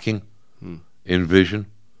sorely lacking in vision.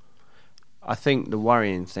 I think the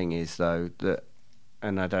worrying thing is, though, that,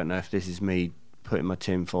 and I don't know if this is me putting my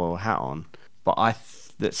tinfoil hat on, but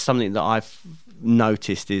that's something that I've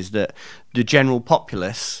noticed is that the general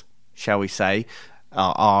populace, shall we say,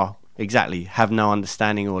 are exactly have no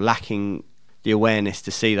understanding or lacking the awareness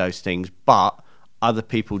to see those things, but other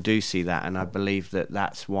people do see that, and I believe that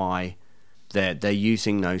that's why they're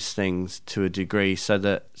using those things to a degree so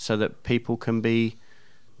that people can be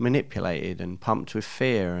manipulated and pumped with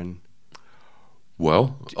fear. And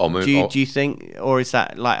well, I mean, do you think, or is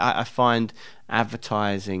that like I find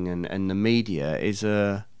advertising and the media is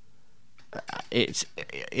it's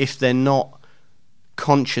if they're not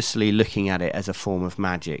consciously looking at it as a form of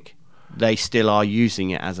magic, they still are using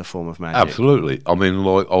it as a form of magic. Absolutely. I mean,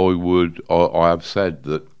 like I have said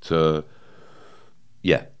that,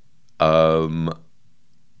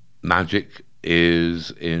 magic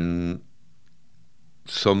is in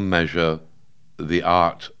some measure the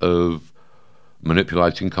art of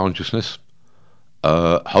manipulating consciousness,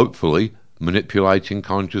 hopefully manipulating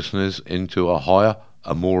consciousness into a higher,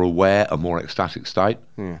 a more aware, a more ecstatic state.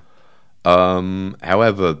 Yeah.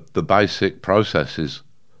 However, the basic processes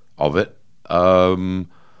of it,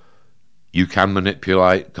 you can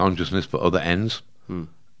manipulate consciousness for other ends,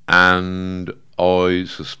 and I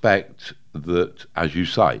suspect that, as you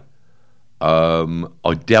say,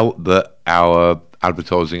 I doubt that our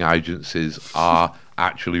advertising agencies are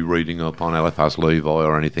actually reading up on Eliphas Levi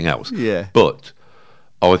or anything else. Yeah. But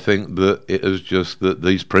I think that it is just that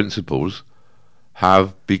these principles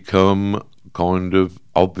have become kind of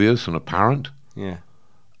obvious and apparent. Yeah.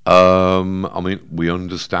 I mean, we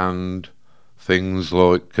understand things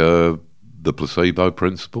like the placebo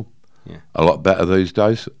principle a lot better these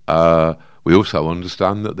days. We also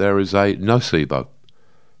understand that there is a nocebo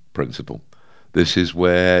principle. This is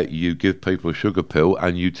where you give people a sugar pill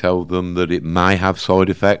and you tell them that it may have side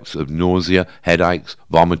effects of nausea, headaches,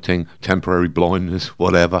 vomiting, temporary blindness,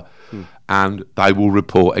 whatever, and they will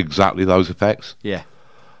report exactly those effects. Yeah.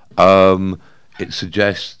 It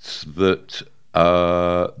suggests that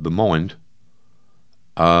the mind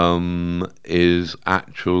is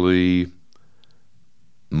actually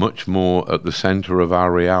much more at the centre of our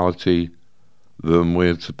reality than we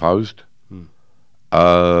had supposed.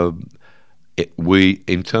 We,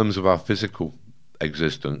 in terms of our physical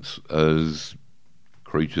existence as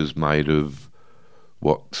creatures made of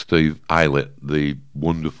what Steve Aylett, the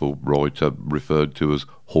wonderful writer, referred to as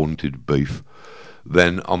haunted beef,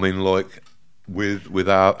 then, I mean, like, with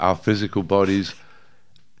our physical bodies,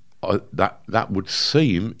 that would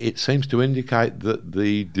seem, it seems to indicate that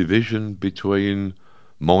the division between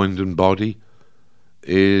mind and body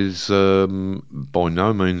is by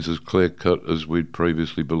no means as clear-cut as we'd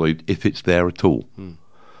previously believed, if it's there at all.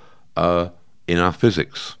 In our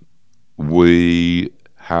physics, we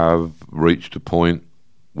have reached a point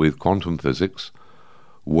with quantum physics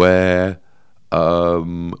where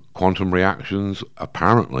quantum reactions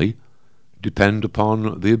apparently depend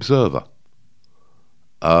upon the observer,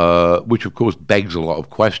 which of course begs a lot of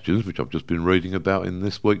questions, which I've just been reading about in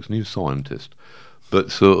this week's New Scientist. But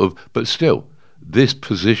still, this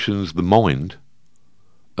positions the mind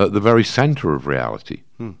at the very centre of reality.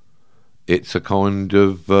 It's a kind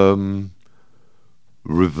of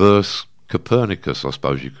reverse Copernicus, I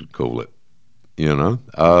suppose you could call it, you know?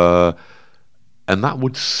 And that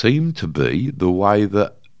would seem to be the way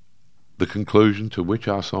that the conclusion to which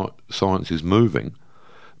our science is moving,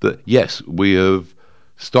 that yes, we have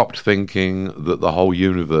stopped thinking that the whole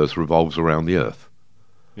universe revolves around the Earth.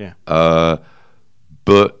 Yeah.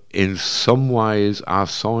 But in some ways, our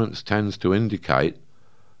science tends to indicate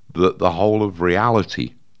that the whole of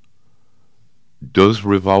reality does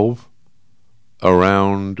revolve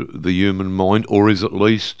around the human mind, or is at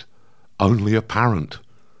least only apparent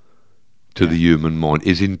to the human mind,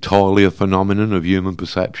 is entirely a phenomenon of human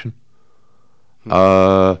perception.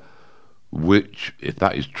 Which, if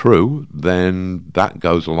that is true, then that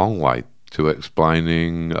goes a long way to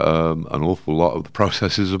explaining an awful lot of the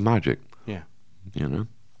processes of magic. Yeah. You know?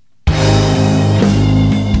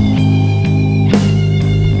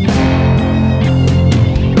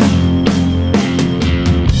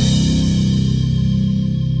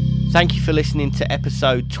 Thank you for listening to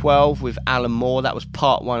episode 12 with Alan Moore. That was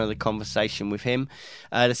part 1 of the conversation with him.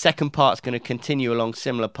 The second part is going to continue along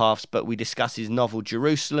similar paths, but we discuss his novel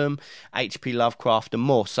Jerusalem, H.P. Lovecraft and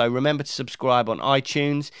more. So remember to subscribe on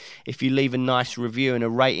iTunes. If you leave a nice review and a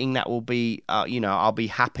rating, that will be, I'll be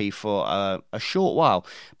happy for a short while,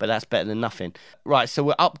 but that's better than nothing. Right, so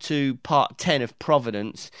we're up to part 10 of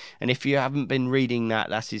Providence, and if you haven't been reading that,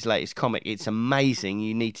 that's his latest comic. It's amazing.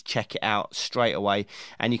 You need to check it out straight away,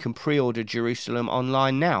 and you can pre-order Jerusalem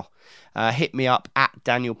online now. Hit me up at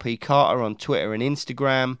Daniel P. Carter on Twitter and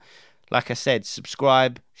Instagram. Like I said,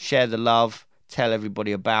 subscribe, share the love, tell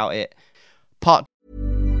everybody about it.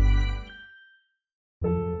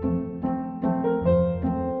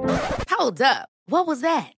 Hold up. What was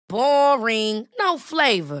that? Boring. No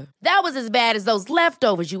flavor. That was as bad as those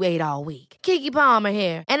leftovers you ate all week. Keke Palmer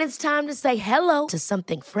here, and it's time to say hello to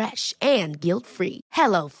something fresh and guilt-free.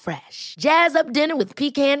 Hello Fresh. Jazz up dinner with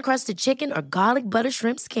pecan-crusted chicken or garlic butter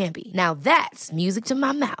shrimp scampi. Now that's music to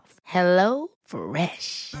my mouth. Hello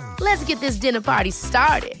Fresh. Let's get this dinner party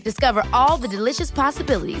started. Discover all the delicious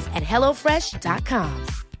possibilities at HelloFresh.com.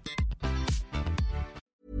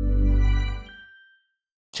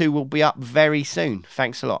 2 will be up very soon.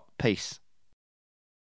 Thanks a lot. Peace.